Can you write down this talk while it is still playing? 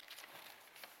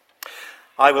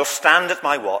I will stand at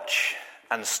my watch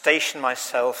and station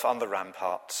myself on the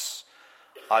ramparts.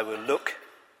 I will look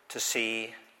to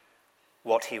see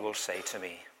what he will say to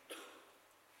me.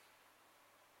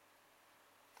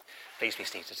 Please be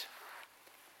seated.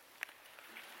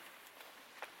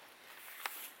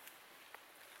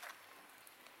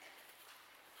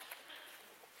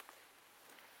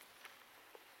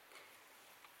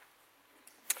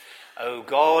 O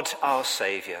God, our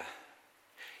Saviour,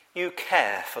 you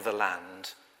care for the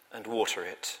land and water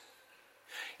it.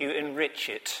 You enrich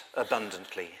it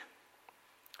abundantly.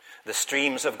 The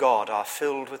streams of God are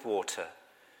filled with water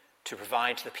to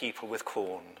provide the people with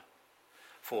corn,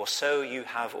 for so you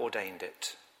have ordained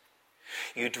it.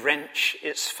 You drench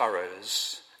its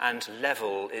furrows and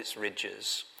level its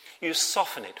ridges. You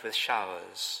soften it with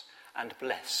showers and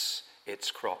bless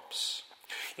its crops.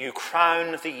 You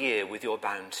crown the year with your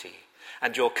bounty,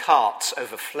 and your carts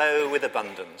overflow with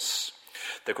abundance.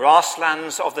 The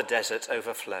grasslands of the desert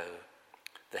overflow.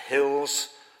 The hills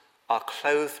are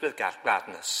clothed with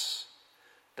gladness.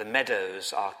 The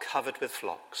meadows are covered with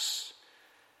flocks,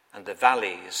 and the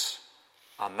valleys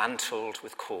are mantled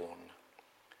with corn.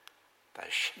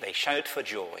 They shout for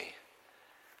joy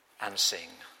and sing.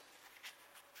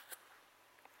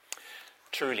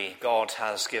 Truly, God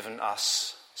has given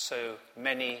us so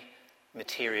many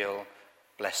material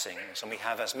blessings, and we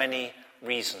have as many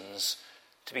reasons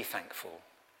to be thankful.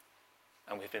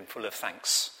 And we've been full of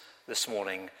thanks this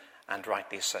morning, and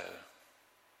rightly so.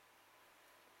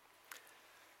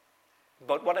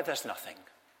 But what if there's nothing?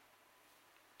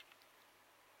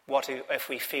 What if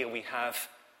we feel we have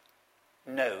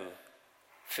no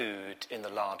food in the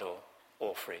larder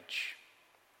or fridge?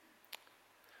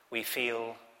 We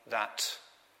feel that,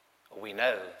 or we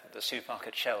know that the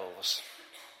supermarket shelves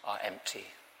are empty.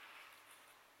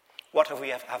 What if we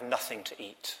have nothing to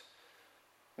eat,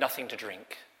 nothing to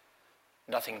drink,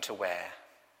 nothing to wear?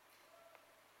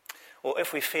 Or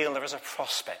if we feel there is a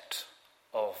prospect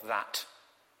of that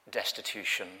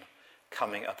destitution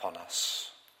coming upon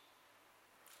us,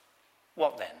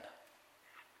 what then?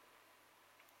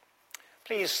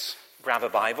 Please grab a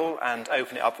Bible and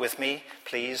open it up with me,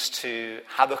 please, to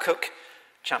Habakkuk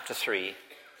chapter 3,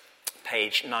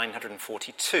 page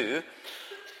 942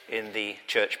 in the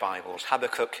church Bibles.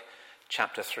 Habakkuk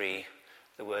chapter 3,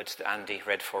 the words that Andy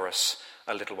read for us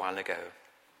a little while ago.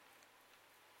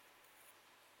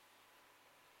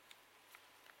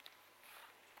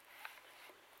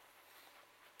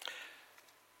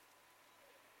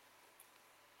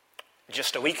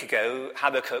 Just a week ago,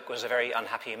 Habakkuk was a very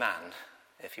unhappy man.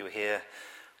 If you were here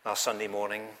last Sunday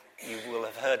morning, you will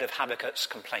have heard of Habakkuk's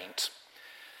complaint.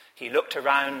 He looked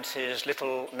around his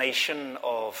little nation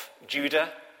of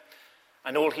Judah,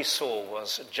 and all he saw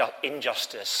was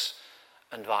injustice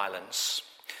and violence.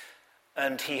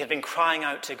 And he had been crying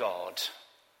out to God,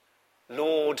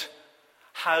 "Lord,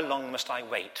 how long must I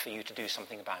wait for you to do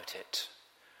something about it?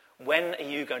 When are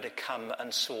you going to come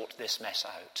and sort this mess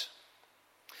out?"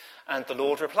 And the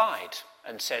Lord replied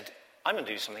and said, "I'm going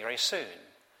to do something very soon.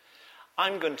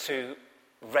 I'm going to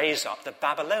raise up the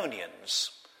Babylonians,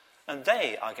 and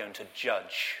they are going to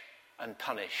judge and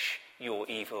punish your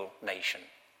evil nation."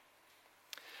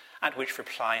 At which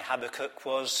reply Habakkuk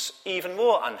was even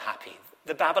more unhappy.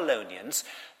 The Babylonians,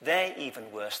 they're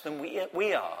even worse than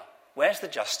we are. Where's the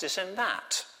justice in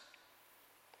that?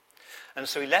 And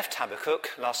so he left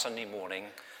Habakkuk last Sunday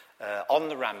morning on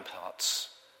the ramparts,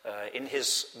 in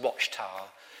his watchtower,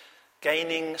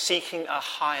 seeking a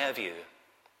higher view,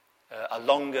 a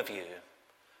longer view,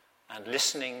 and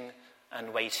listening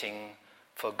and waiting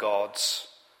for God's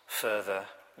further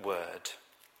word.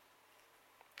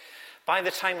 By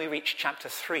the time we reach chapter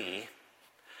 3,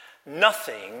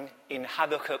 nothing in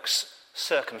Habakkuk's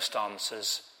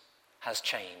circumstances has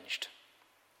changed.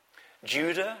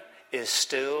 Judah is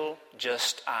still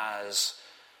just as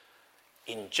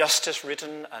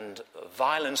injustice-ridden and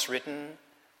violence-ridden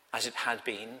as it had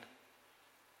been,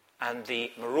 and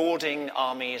the marauding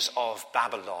armies of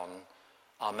Babylon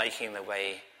are making their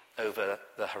way over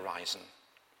the horizon.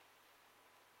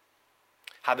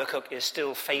 Habakkuk is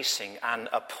still facing an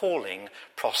appalling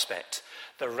prospect: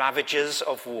 the ravages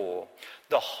of war,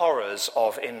 the horrors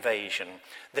of invasion,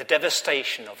 the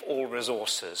devastation of all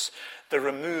resources, the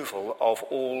removal of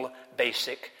all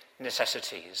basic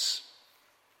necessities.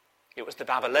 It was the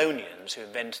Babylonians who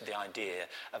invented the idea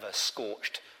of a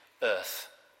scorched earth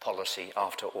policy,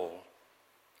 after all.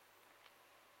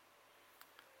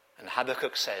 And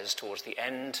Habakkuk says towards the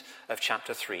end of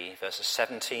chapter 3, verses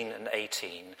 17 and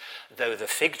 18, "Though the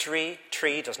fig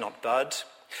tree does not bud,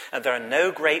 and there are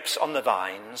no grapes on the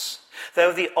vines,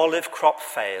 though the olive crop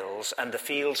fails and the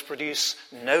fields produce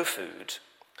no food,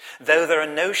 Though there are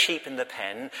no sheep in the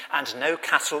pen and no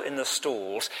cattle in the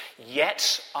stalls,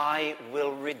 yet I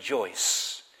will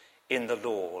rejoice in the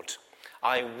Lord.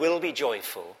 I will be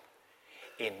joyful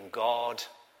in God,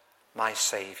 my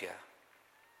Saviour.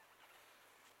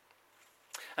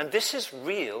 And this is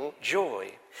real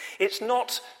joy. It's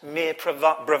not mere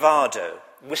bravado,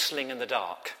 whistling in the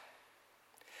dark.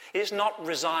 It's not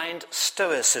resigned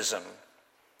stoicism,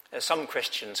 as some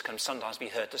Christians can sometimes be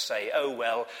heard to say, oh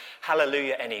well,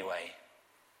 hallelujah anyway.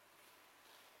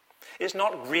 It's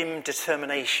not grim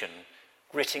determination,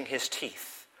 gritting his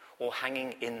teeth or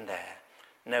hanging in there.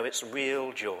 No, it's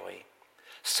real joy.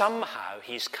 Somehow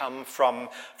he's come from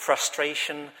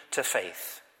frustration to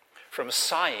faith, from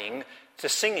sighing to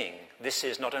singing. This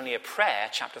is not only a prayer,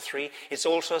 chapter 3, it's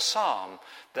also a psalm.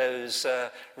 Those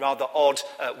rather odd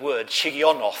words,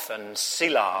 shigionoth and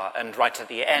silah, and right at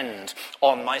the end,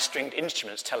 on my stringed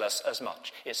instruments, tell us as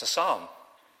much. It's a psalm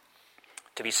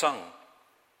to be sung.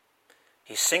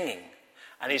 He's singing,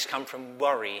 and he's come from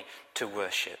worry to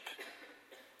worship.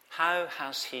 How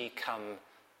has he come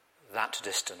that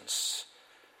distance?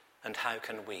 And how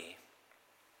can we?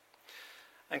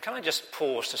 And can I just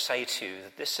pause to say to you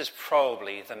that this is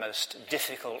probably the most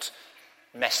difficult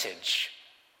message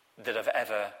that I've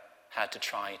ever had to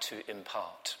try to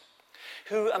impart.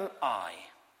 Who am I?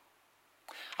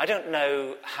 I don't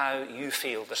know how you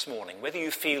feel this morning, whether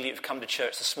you feel you've come to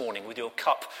church this morning with your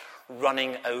cup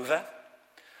running over,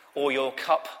 or your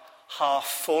cup half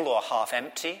full or half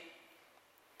empty,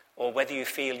 or whether you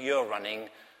feel you're running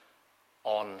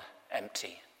on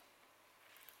empty.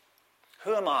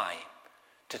 Who am I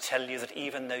to tell you that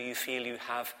even though you feel you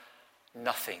have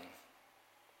nothing,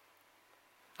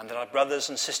 and there are brothers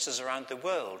and sisters around the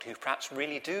world who perhaps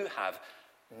really do have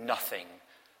nothing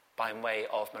by way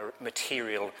of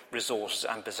material resources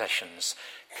and possessions,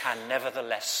 can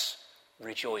nevertheless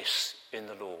rejoice in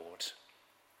the Lord.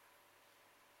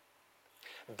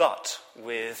 But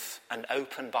with an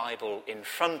open Bible in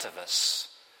front of us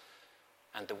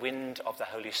and the wind of the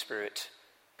Holy Spirit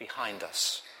behind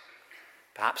us,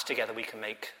 perhaps together we can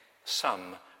make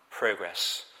some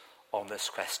progress on this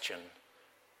question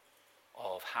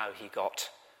of how he got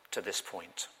to this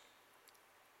point.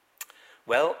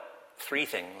 Well, 3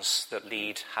 things that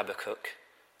lead Habakkuk,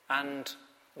 and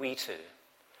we too,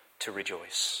 to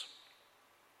rejoice.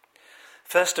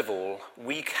 First of all,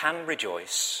 we can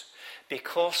rejoice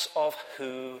because of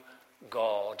who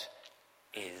God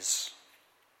is.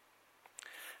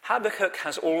 Habakkuk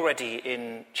has already,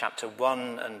 in chapter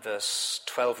 1 and verse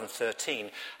 12 and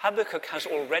 13, Habakkuk has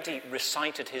already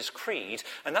recited his creed,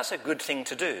 and that's a good thing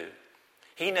to do.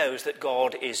 He knows that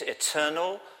God is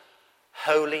eternal,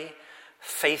 holy,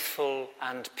 faithful,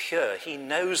 and pure. He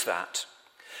knows that.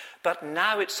 But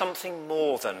now it's something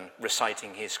more than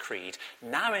reciting his creed.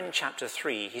 Now in chapter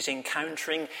 3, he's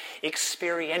encountering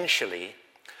experientially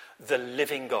the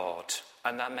living God,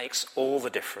 and that makes all the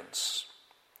difference.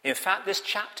 In fact, this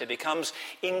chapter becomes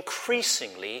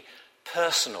increasingly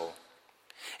personal.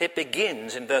 It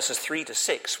begins in verses 3 to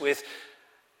 6 with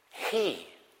he.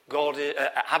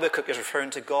 Habakkuk is referring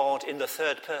to God in the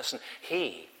third person,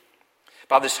 he.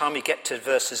 By the time we get to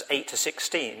verses 8 to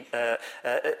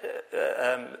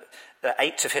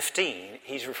 15,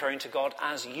 he's referring to God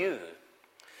as you.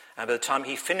 And by the time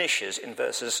he finishes in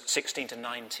verses 16 to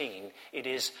 19, it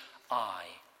is I.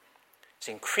 It's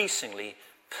increasingly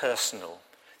personal,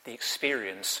 the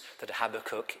experience that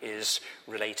Habakkuk is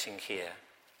relating here.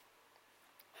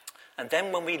 And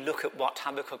then when we look at what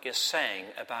Habakkuk is saying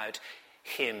about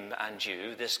him and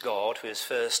you, this God who is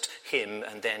first him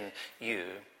and then you,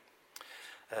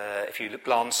 if you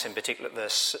glance in particular at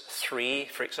verse 3,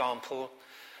 for example,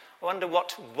 I wonder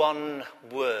what one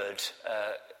word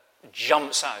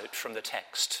jumps out from the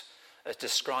text as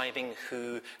describing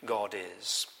who God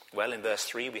is. Well, in verse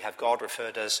 3, we have God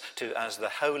referred to as the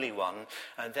Holy One,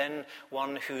 and then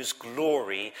one whose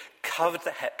glory covered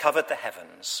the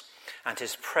heavens, and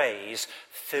his praise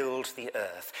filled the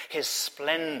earth. His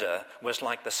splendor was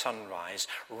like the sunrise.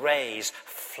 Rays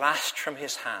flashed from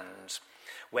his hand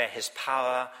where his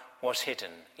power was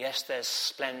hidden. Yes, there's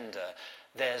splendor,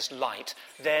 there's light,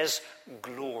 there's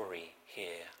glory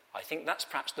here. I think that's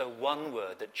perhaps the one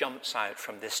word that jumps out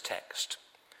from this text.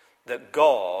 That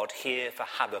God here for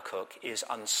Habakkuk is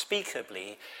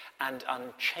unspeakably and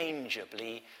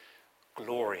unchangeably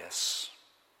glorious.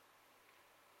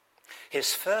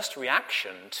 His first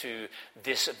reaction to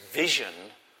this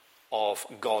vision of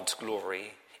God's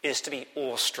glory is to be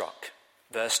awestruck.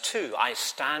 Verse 2, I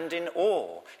stand in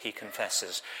awe, he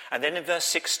confesses. And then in verse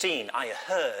 16, I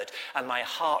heard and my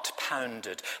heart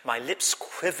pounded. My lips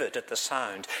quivered at the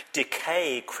sound.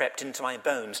 Decay crept into my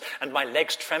bones and my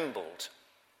legs trembled.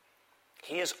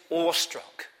 He is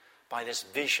awestruck by this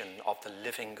vision of the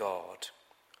living God.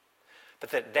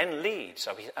 But that then leads,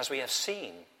 as we have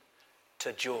seen,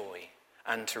 to joy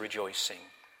and to rejoicing.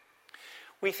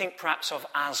 We think perhaps of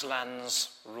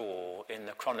Aslan's roar in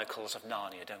the Chronicles of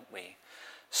Narnia, don't we?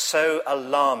 So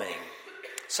alarming,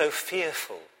 so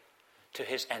fearful to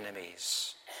his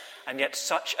enemies, and yet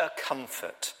such a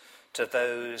comfort to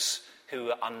those who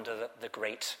are under the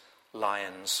great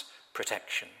lion's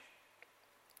protection.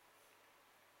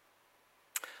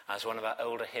 As one of our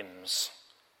older hymns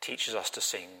teaches us to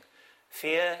sing,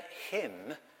 fear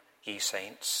him, ye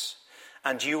saints,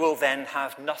 and you will then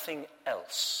have nothing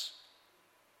else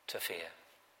to fear.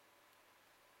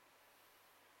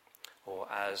 Or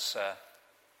as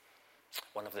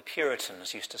one of the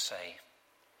Puritans used to say,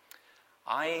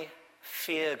 I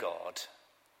fear God,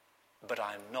 but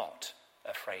I'm not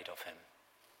afraid of him.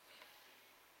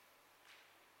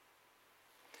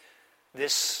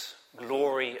 This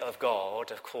glory of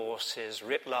God, of course, is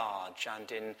writ large and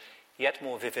in yet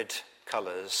more vivid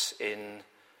colours in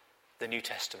the New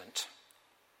Testament.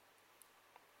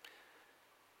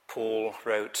 Paul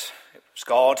wrote, it was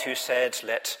God who said,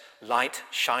 let light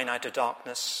shine out of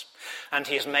darkness, and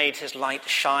he has made his light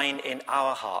shine in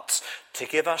our hearts to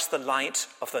give us the light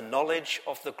of the knowledge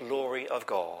of the glory of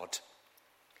God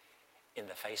in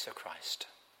the face of Christ.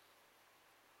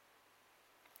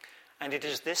 And it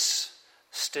is this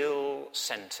still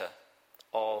centre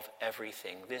of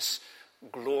everything, this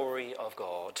glory of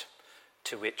God,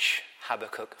 to which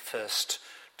Habakkuk first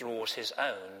draws his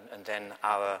own and then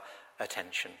our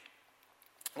attention.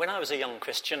 When I was a young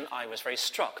Christian, I was very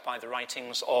struck by the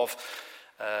writings of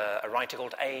a writer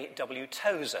called A.W.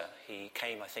 Tozer. He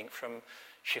came, I think, from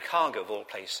Chicago, of all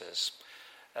places.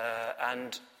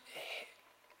 And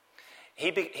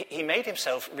he made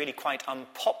himself really quite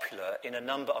unpopular in a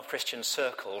number of Christian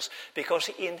circles because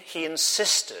he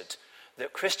insisted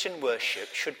that Christian worship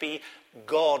should be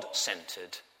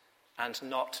God-centred and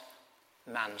not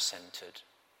man-centred.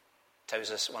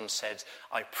 Tozer once said,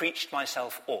 I preached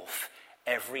myself off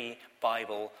every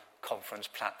Bible conference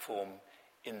platform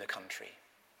in the country.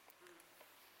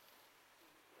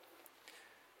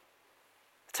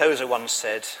 Tozer once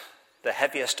said, the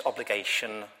heaviest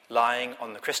obligation lying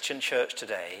on the Christian church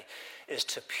today is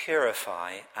to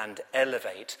purify and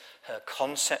elevate her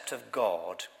concept of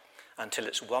God until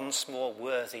it's once more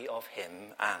worthy of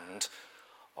him and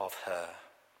of her.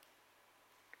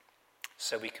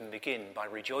 So we can begin by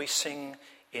rejoicing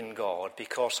in God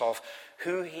because of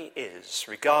who he is,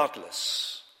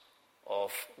 regardless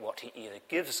of what he either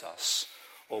gives us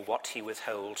or what he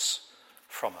withholds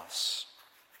from us.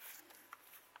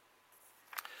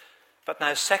 But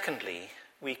now, secondly,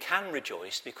 we can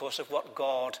rejoice because of what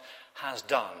God has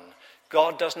done.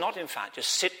 God does not, in fact,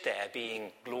 just sit there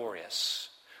being glorious.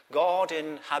 God,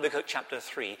 in Habakkuk chapter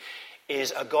 3,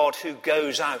 is a God who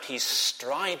goes out, he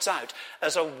strides out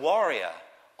as a warrior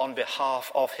on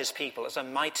behalf of his people, as a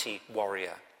mighty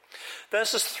warrior.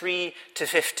 Verses 3 to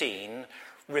 15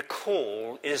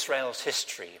 recall Israel's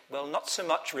history. Well, not so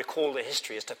much recall the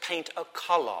history as to paint a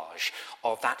collage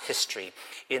of that history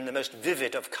in the most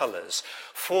vivid of colours.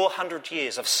 400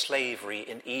 years of slavery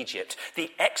in Egypt,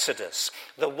 the Exodus,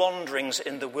 the wanderings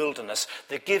in the wilderness,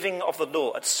 the giving of the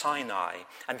law at Sinai,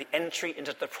 and the entry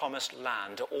into the promised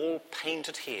land are all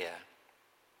painted here.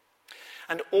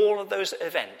 And all of those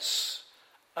events,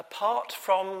 apart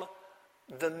from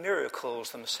the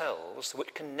miracles themselves,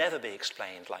 which can never be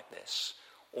explained like this,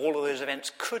 all of those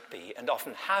events could be, and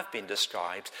often have been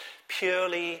described,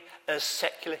 purely as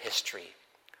secular history.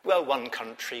 Well, one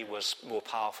country was more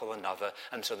powerful than another,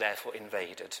 and so therefore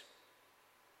invaded.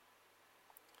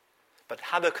 But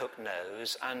Habakkuk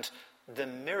knows, and the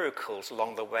miracles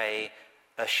along the way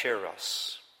assure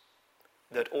us,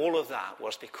 that all of that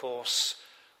was because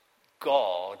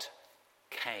God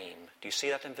came. Do you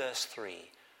see that in verse 3?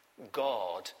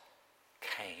 God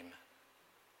came.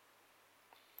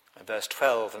 And verse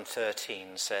 12 and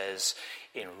 13 says,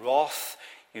 in wrath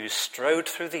you strode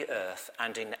through the earth,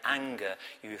 and in anger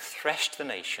you threshed the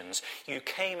nations. You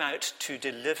came out to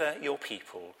deliver your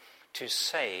people, to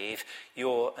save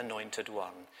your anointed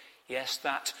one. Yes,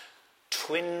 that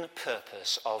twin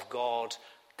purpose of God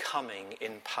coming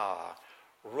in power,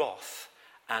 wrath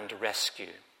and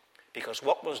rescue. Because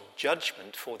what was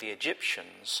judgment for the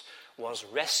Egyptians was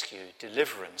rescue,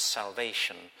 deliverance,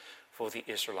 salvation for the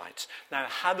Israelites. Now,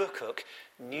 Habakkuk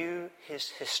knew his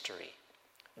history.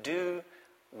 Do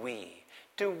we?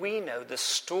 Do we know the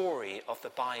story of the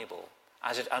Bible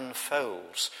as it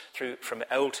unfolds from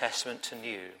Old Testament to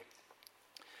New?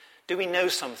 Do we know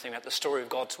something about the story of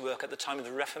God's work at the time of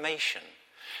the Reformation,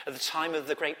 at the time of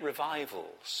the great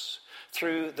revivals,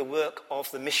 through the work of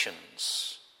the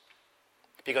missions?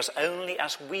 Because only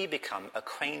as we become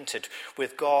acquainted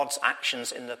with God's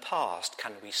actions in the past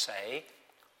can we say,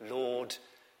 Lord,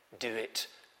 do it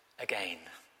again.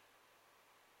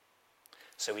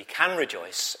 So we can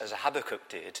rejoice, as Habakkuk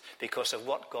did, because of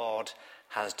what God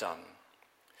has done.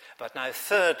 But now,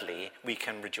 thirdly, we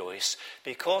can rejoice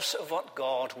because of what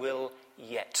God will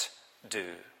yet do.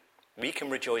 We can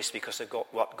rejoice because of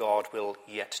what God will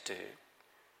yet do.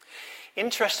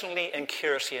 Interestingly and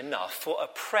curiously enough, for a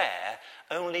prayer,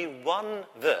 only one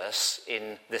verse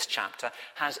in this chapter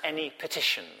has any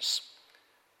petitions.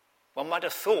 One might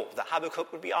have thought that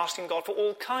Habakkuk would be asking God for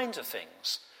all kinds of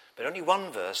things, but only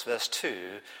one verse, verse 2,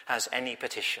 has any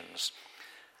petitions.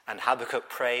 And Habakkuk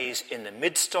prays, in the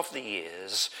midst of the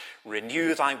years,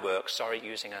 renew thy work. Sorry,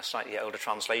 using a slightly older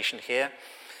translation here.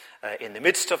 In the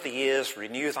midst of the years,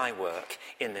 renew thy work.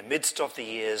 In the midst of the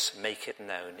years, make it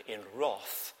known. In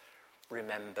wrath,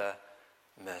 remember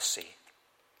mercy.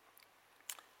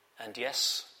 And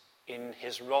yes, in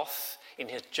his wrath, in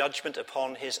his judgment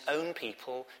upon his own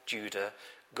people, Judah,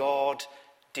 God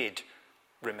did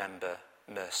remember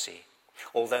mercy.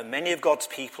 Although many of God's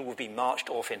people would be marched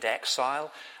off into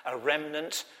exile, a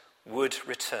remnant would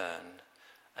return.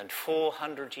 And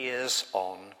 400 years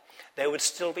on, there would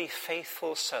still be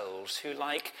faithful souls who,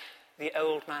 like the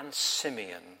old man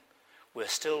Simeon, were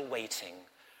still waiting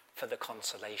for the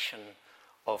consolation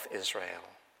of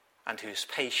Israel, and whose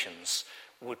patience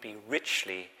would be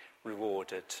richly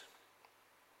rewarded.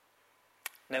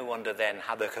 No wonder then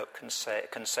Habakkuk can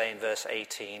say in verse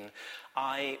 18,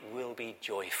 I will be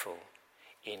joyful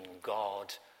in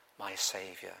God my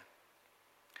Saviour.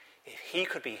 If he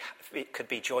could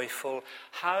be joyful,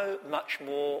 how much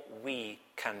more we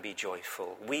can be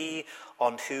joyful, we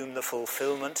on whom the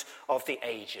fulfillment of the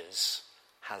ages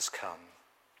has come.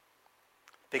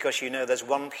 Because there's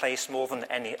one place more than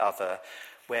any other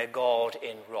where God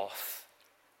in wrath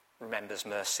remembers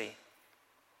mercy.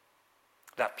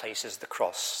 That place is the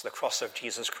cross of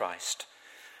Jesus Christ,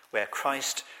 where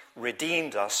Christ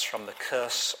redeemed us from the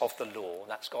curse of the law,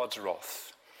 that's God's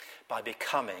wrath, by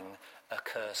becoming a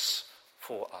curse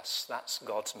for us. That's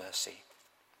God's mercy.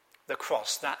 The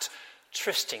cross, that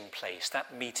trysting place,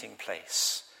 that meeting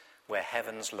place, where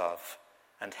heaven's love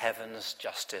and heaven's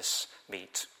justice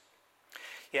meet.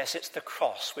 Yes, it's the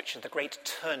cross which is the great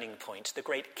turning point, the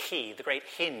great key, the great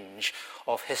hinge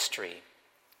of history.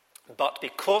 But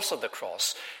because of the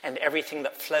cross and everything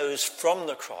that flows from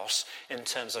the cross in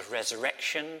terms of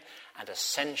resurrection and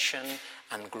ascension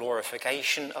and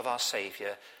glorification of our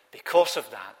Saviour, because of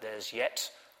that, there's yet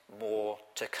more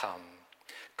to come.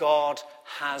 God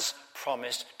has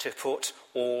promised to put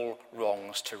all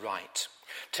wrongs to right,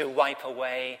 to wipe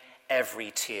away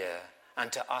every tear,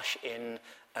 and to usher in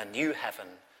a new heaven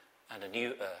and a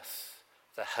new earth,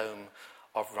 the home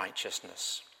of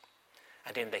righteousness.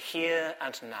 And in the here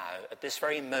and now, at this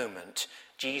very moment,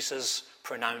 Jesus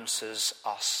pronounces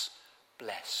us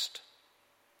blessed.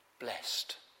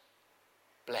 Blessed.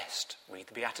 Blessed. Read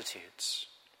the Beatitudes.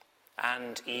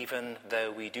 And even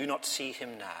though we do not see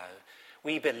him now,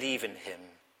 we believe in him,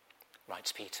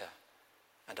 writes Peter,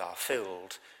 and are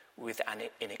filled with an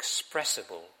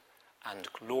inexpressible and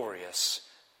glorious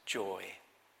joy.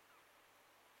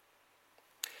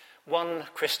 One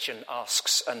Christian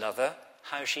asks another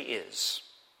how she is.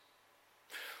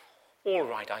 All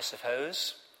right, I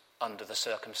suppose, under the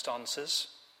circumstances.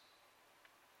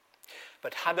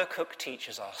 But Habakkuk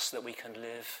teaches us that we can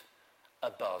live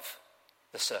above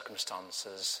the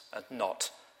circumstances and not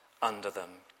under them.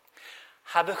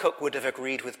 Habakkuk would have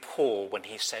agreed with Paul when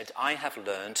he said, I have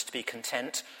learned to be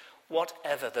content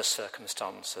whatever the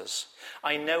circumstances.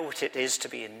 I know what it is to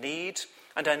be in need,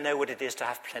 and I know what it is to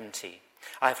have plenty.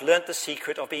 I have learnt the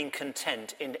secret of being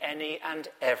content in any and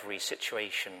every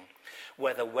situation,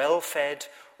 whether well-fed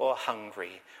or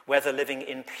hungry, whether living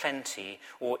in plenty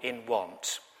or in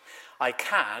want.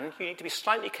 You need to be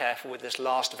slightly careful with this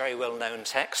last very well-known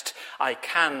text, I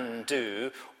can do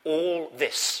all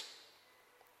this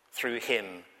through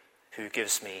him who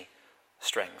gives me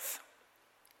strength.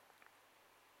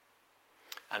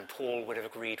 And Paul would have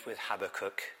agreed with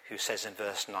Habakkuk, who says in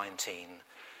verse 19,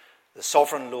 the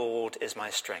sovereign Lord is my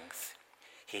strength.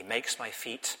 He makes my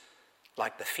feet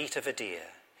like the feet of a deer.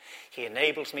 He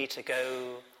enables me to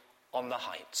go on the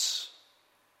heights.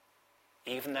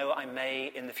 Even though I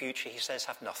may in the future, he says,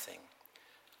 have nothing,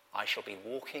 I shall be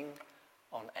walking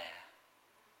on air.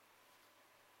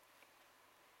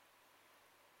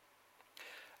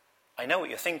 I know what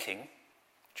you're thinking.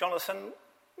 Jonathan,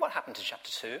 what happened to chapter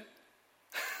 2?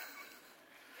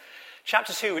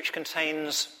 Chapter 2, which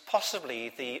contains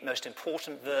possibly the most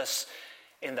important verse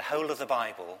in the whole of the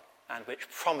Bible, and which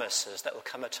promises that will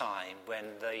come a time when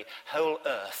the whole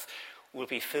earth will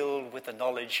be filled with the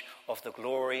knowledge of the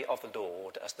glory of the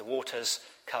Lord as the waters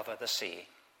cover the sea.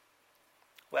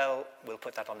 Well, we'll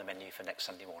put that on the menu for next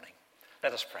Sunday morning.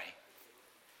 Let us pray.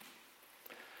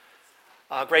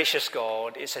 Our gracious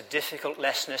God, it's a difficult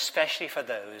lesson, especially for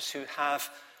those who have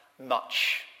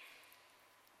much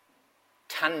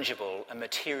tangible and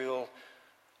material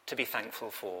to be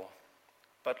thankful for.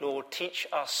 But Lord, teach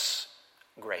us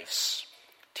grace.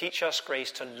 Teach us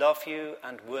grace to love you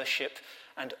and worship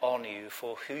and honour you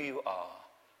for who you are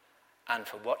and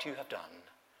for what you have done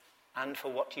and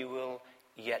for what you will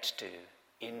yet do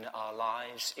in our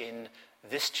lives, in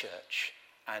this church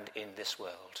and in this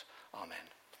world. Amen.